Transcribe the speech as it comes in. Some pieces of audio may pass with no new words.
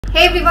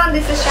Hey everyone,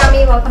 this is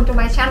Shammy. Welcome to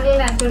my channel,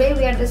 and today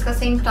we are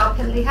discussing top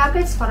healthy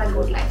habits for a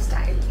good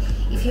lifestyle.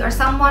 If you are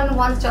someone who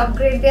wants to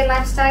upgrade their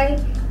lifestyle,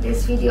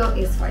 this video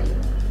is for you.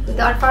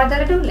 Without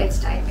further ado,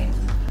 let's dive in.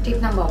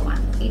 Tip number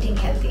 1, eating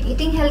healthy.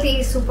 Eating healthy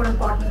is super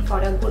important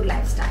for a good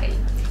lifestyle.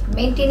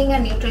 Maintaining a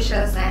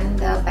nutritious and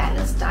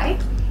balanced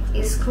diet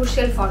is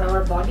crucial for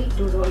our body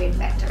to roll it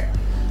better.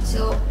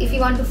 So if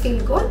you want to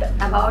feel good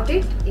about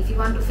it, if you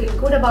want to feel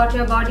good about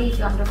your body, if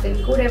you want to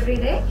feel good every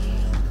day,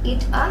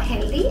 eat a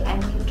healthy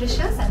and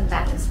nutritious and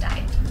balanced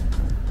diet.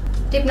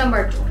 Tip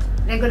number 2,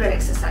 regular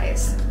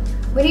exercise.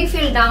 When you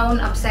feel down,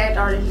 upset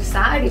or a little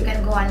sad, you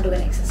can go and do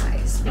an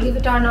exercise. Believe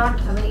it or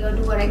not, when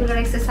you do a regular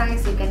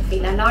exercise, you can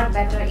feel a lot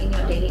better in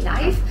your daily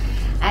life.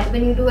 And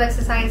when you do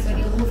exercise, when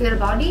you move your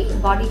body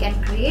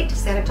can create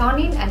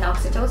serotonin and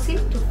oxytocin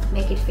to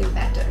make it feel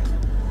better.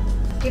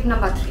 Tip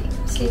number 3,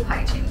 sleep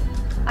hygiene.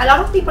 A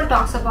lot of people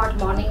talks about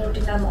morning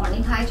routine or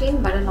morning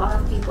hygiene, but a lot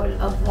of people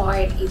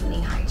avoid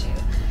evening hygiene.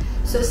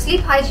 So sleep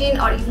hygiene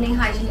or evening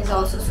hygiene is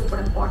also super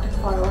important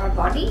for our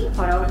body,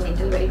 for our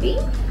mental well-being.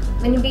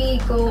 When we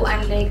go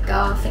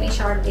and finish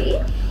our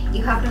day,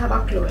 you have to have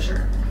a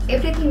closure.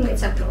 Everything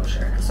needs a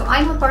closure. So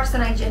I'm a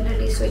person, I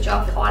generally switch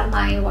off all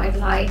my white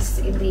lights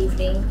in the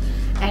evening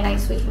and I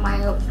switch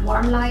my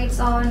warm lights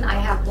on. I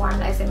have warm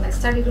lights in my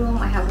study room,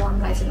 I have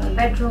warm lights in my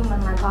bedroom,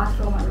 and my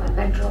bathroom, and my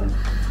bedroom,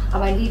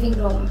 my living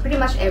room, pretty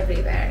much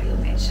everywhere you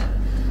mentioned.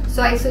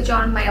 So I switch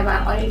on my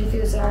oil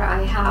diffuser,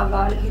 I have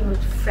a little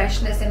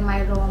freshness in my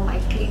room, I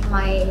clean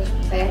my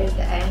bed,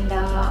 and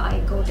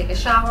I go take a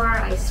shower,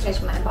 I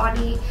stretch my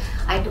body,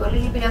 I do a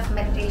little bit of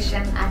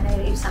meditation, and I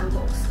read some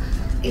books.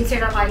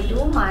 Instead of I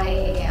do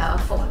my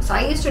phone. So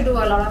I used to do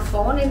a lot of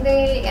phone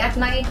at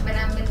night when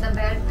I'm in the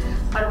bed,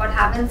 but what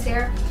happens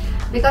here,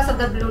 because of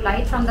the blue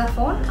light from the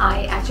phone,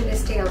 I actually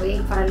stay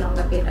awake for a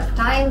longer period of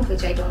time,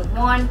 which I don't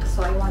want.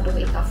 So I want to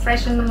wake up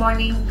fresh in the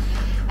morning.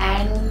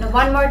 And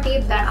one more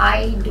tip that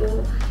I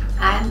do,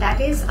 and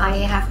that is I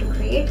have to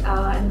create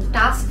a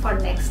task for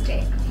next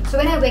day. So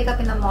when I wake up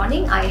in the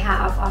morning, I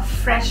have a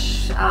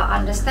fresh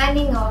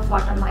understanding of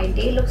what my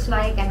day looks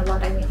like and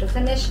what I need to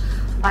finish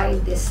by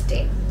this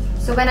day.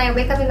 So when I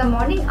wake up in the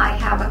morning, I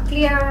have a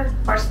clear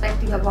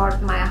perspective about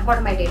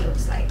what my day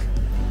looks like.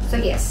 So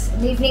yes,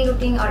 an evening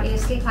routine or your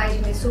sleep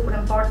hygiene is super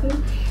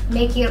important.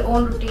 Make your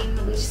own routine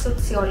which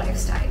suits your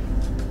lifestyle.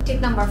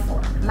 Tip number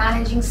 4,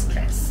 managing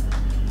stress.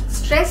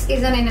 Stress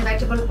is an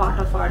inevitable part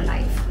of our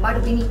life,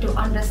 but we need to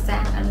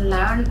understand and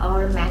learn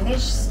or manage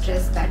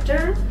stress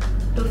better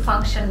to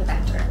function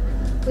better.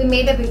 We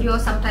made a video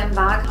sometime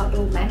back how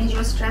to manage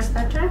your stress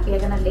better. We are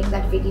going to link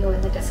that video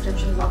in the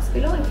description box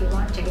below if you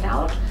want to check it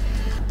out.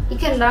 You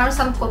can learn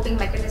some coping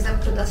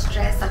mechanism to the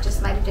stress such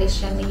as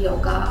meditation,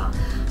 yoga,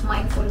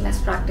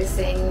 mindfulness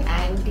practicing,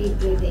 and deep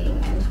breathing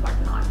and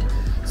whatnot.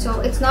 So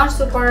it's not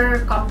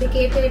super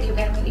complicated. You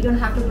don't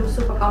have to do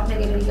super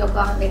complicated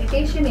yoga or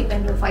meditation. You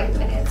can do 5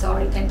 minutes, or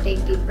you can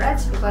take deep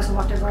breaths, because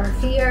whatever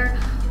fear,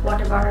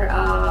 whatever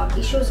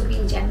issues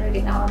we generate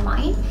in our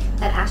mind,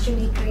 that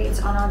actually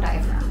creates on our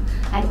diaphragm.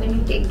 And when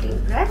you take deep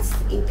breaths,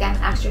 you can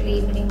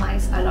actually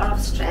minimize a lot of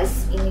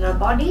stress in your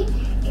body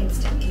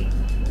instantly.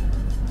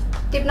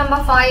 Tip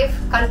number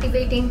 5,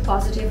 cultivating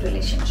positive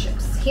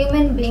relationships.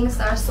 Human beings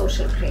are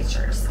social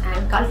creatures,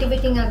 and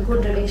cultivating a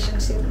good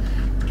relationship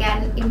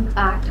can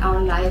impact our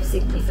life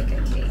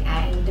significantly.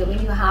 And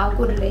when you have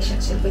good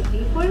relationship with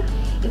people,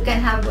 you can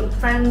have good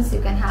friends,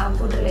 you can have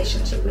good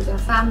relationship with your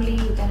family,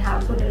 you can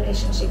have good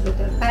relationship with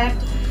your pet,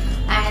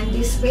 and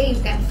this way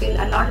you can feel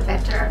a lot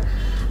better.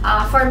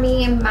 For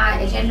me,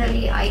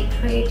 generally I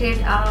created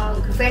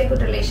a very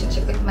good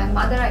relationship with my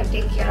mother. I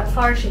take care of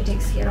her, she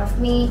takes care of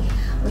me.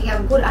 We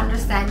have good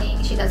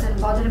understanding. She doesn't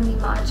bother me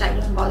much, I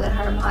don't bother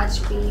her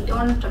much. We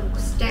don't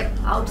step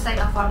outside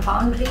of our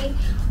boundary.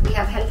 We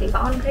have healthy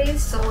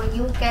boundaries, so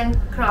you can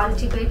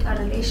cultivate a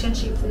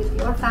relationship with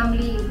your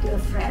family, with your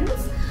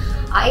friends.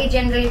 I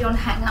generally don't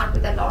hang out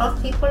with a lot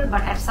of people,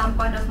 but at some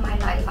point of my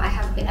life I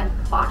have been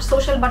a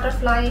social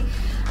butterfly,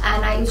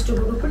 and I used to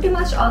go to pretty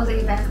much all the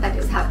events that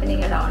is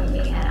happening around me,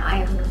 and I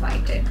am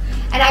invited.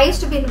 And I used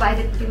to be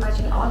invited pretty much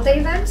in all the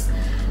events,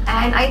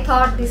 and I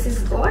thought this is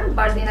good,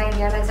 but then I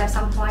realized at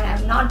some point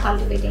I'm not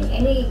cultivating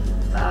any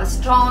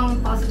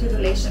strong positive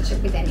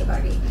relationship with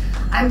anybody.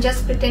 I'm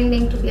just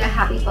pretending to be a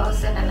happy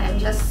person, and I'm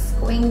just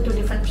going to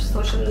different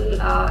social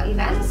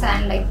events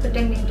and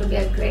pretending to be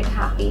a great,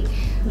 happy,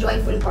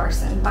 joyful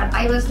person, but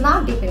I was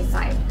not deep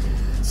inside.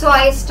 So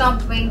I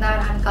stopped doing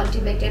that and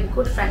cultivated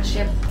good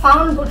friendship,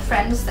 found good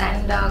friends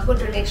and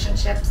good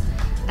relationships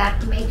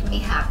that make me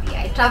happy.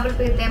 I travel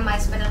with them, I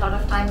spend a lot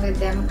of time with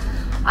them,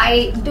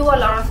 I do a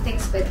lot of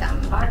things with them,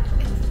 but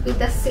with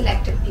the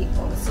selected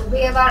people. So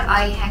whoever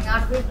I hang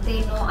out with,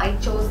 they know I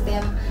chose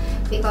them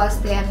because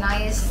they are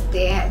nice,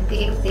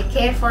 they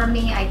care for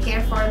me, I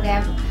care for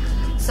them.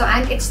 So,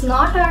 and it's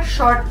not a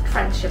short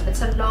friendship,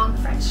 it's a long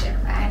friendship,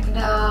 and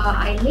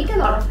I meet a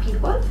lot of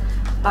people,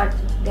 but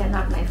they're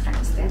not my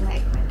friends, they're my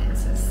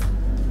acquaintances.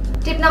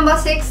 Tip number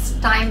 6,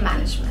 time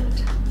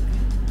management.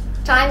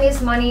 Time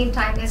is money,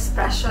 time is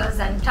precious,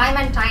 and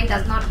time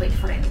does not wait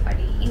for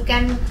anybody. You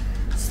can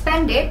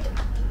spend it,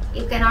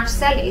 you cannot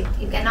sell it,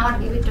 you cannot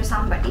give it to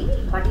somebody,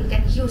 but you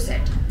can use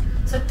it.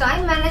 So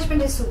time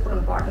management is super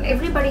important.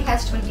 Everybody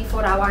has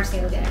 24 hours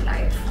in their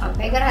life. A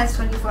beggar has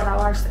 24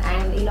 hours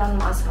and Elon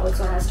Musk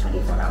also has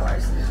 24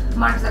 hours.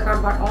 Mark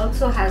Zuckerberg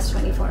also has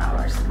 24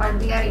 hours, but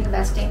they are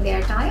investing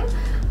their time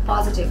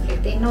positively.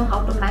 They know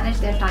how to manage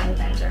their time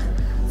better.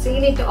 So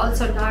you need to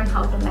also learn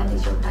how to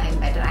manage your time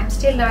better. I'm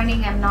still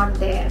learning, I'm not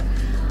there.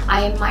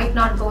 I might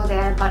not go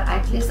there, but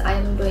at least I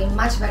am doing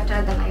much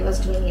better than I was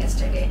doing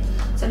yesterday.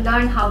 So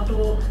learn how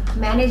to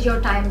manage your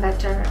time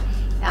better.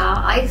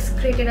 I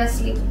created a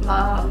sleep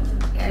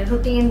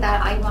routine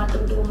that I want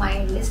to do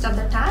my list of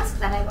the tasks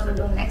that I want to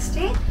do next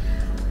day,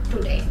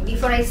 today.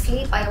 Before I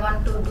sleep, I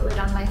want to do it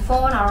on my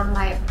phone or on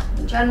my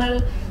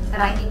journal that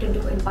I need to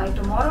do it by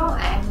tomorrow.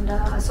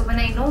 And so when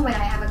I know, when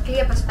I have a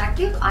clear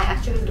perspective, I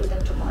actually do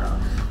them tomorrow.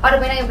 But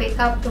when I wake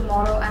up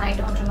tomorrow and I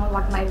don't know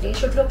what my day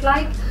should look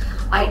like,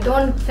 I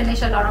don't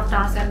finish a lot of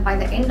tasks, and by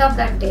the end of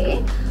that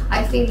day,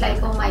 I feel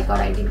like, oh my god,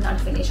 I did not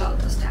finish all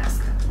those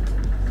tasks.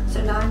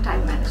 So learn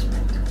time management.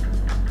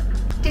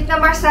 Tip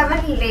number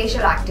 7,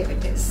 leisure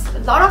activities. A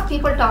lot of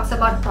people talks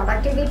about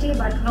productivity,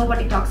 but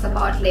nobody talks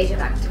about leisure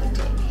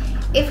activity.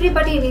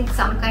 Everybody needs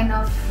some kind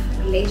of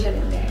leisure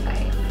in their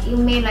life. You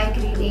may like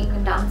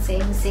reading,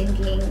 dancing,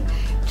 singing,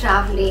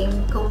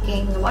 traveling,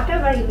 cooking,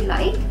 whatever you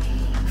like.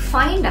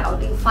 Find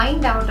out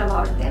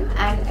about them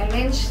and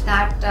arrange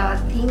that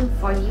thing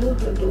for you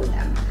to do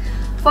them.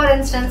 For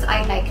instance,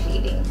 I like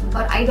reading,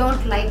 but I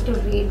don't like to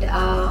read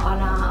on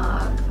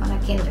a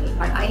Kindle.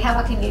 But I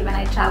have a Kindle. When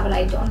I travel,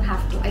 I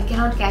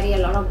cannot carry a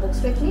lot of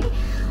books with me.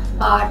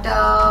 But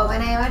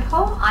when I am at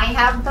home, I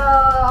have the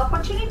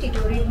opportunity to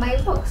read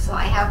my books. So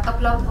I have a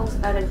couple of books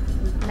that are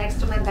next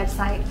to my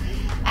bedside,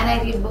 and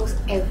I read books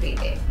every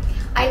day.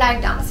 I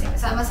like dancing,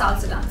 so I'm a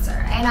salsa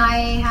dancer, and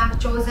I have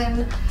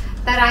chosen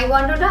that I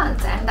want to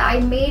dance, and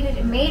I made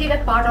it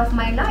a part of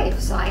my life.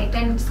 So I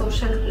attend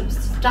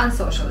dance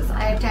socials,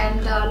 I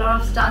attend a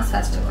lot of dance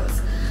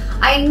festivals.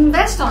 I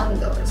invest on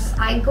those.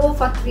 I go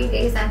for 3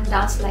 days and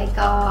dance like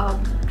a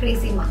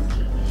crazy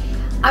monkey.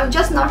 I'm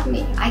just not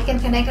me. I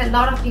can connect a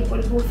lot of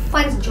people who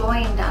find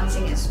joy in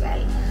dancing as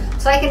well.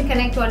 So I can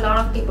connect to a lot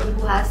of people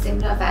who have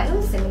similar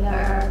values,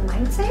 similar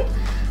mindset,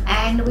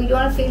 and we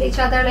don't feel each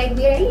other like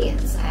we are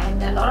aliens.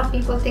 And a lot of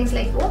people think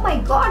like, oh my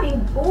god, you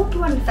go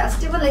to a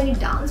festival and you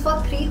dance for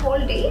 3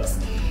 whole days?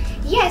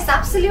 Yes,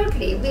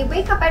 absolutely. We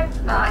wake up at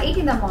 8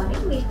 in the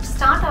morning, we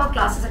start our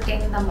classes at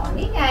 10 in the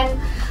morning, and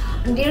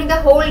during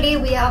the whole day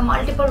we have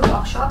multiple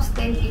workshops,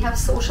 then we have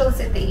socials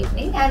in the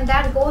evening, and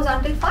that goes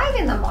until 5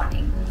 in the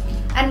morning.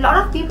 And a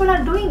lot of people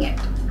are doing it.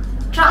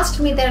 Trust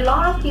me, there are a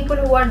lot of people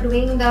who are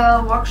doing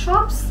the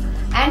workshops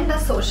and the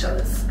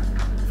socials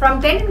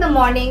from 10 in the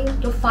morning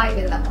to 5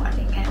 in the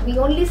morning, and we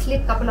only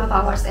sleep couple of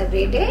hours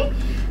every day,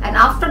 and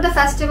after the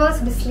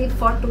festivals we sleep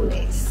for 2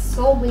 days,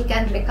 so we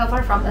can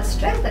recover from the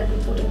stress that we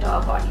put into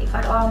our body,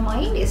 but our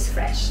mind is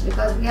fresh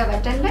because we have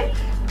attended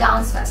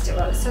dance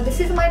festivals. So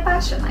this is my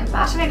passion. I'm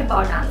passionate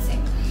about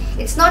dancing.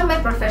 It's not my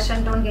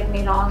profession, don't get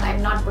me wrong.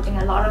 I'm not putting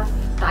a lot of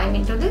time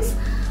into this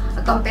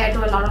compared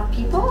to a lot of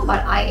people,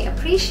 but I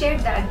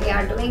appreciate that they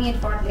are doing it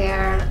for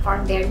their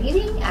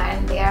living,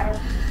 and they are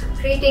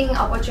creating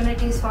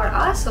opportunities for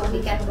us so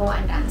we can go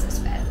and dance as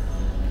well.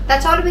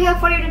 That's all we have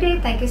for you today.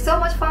 Thank you so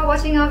much for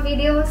watching our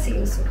video. See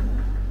you soon.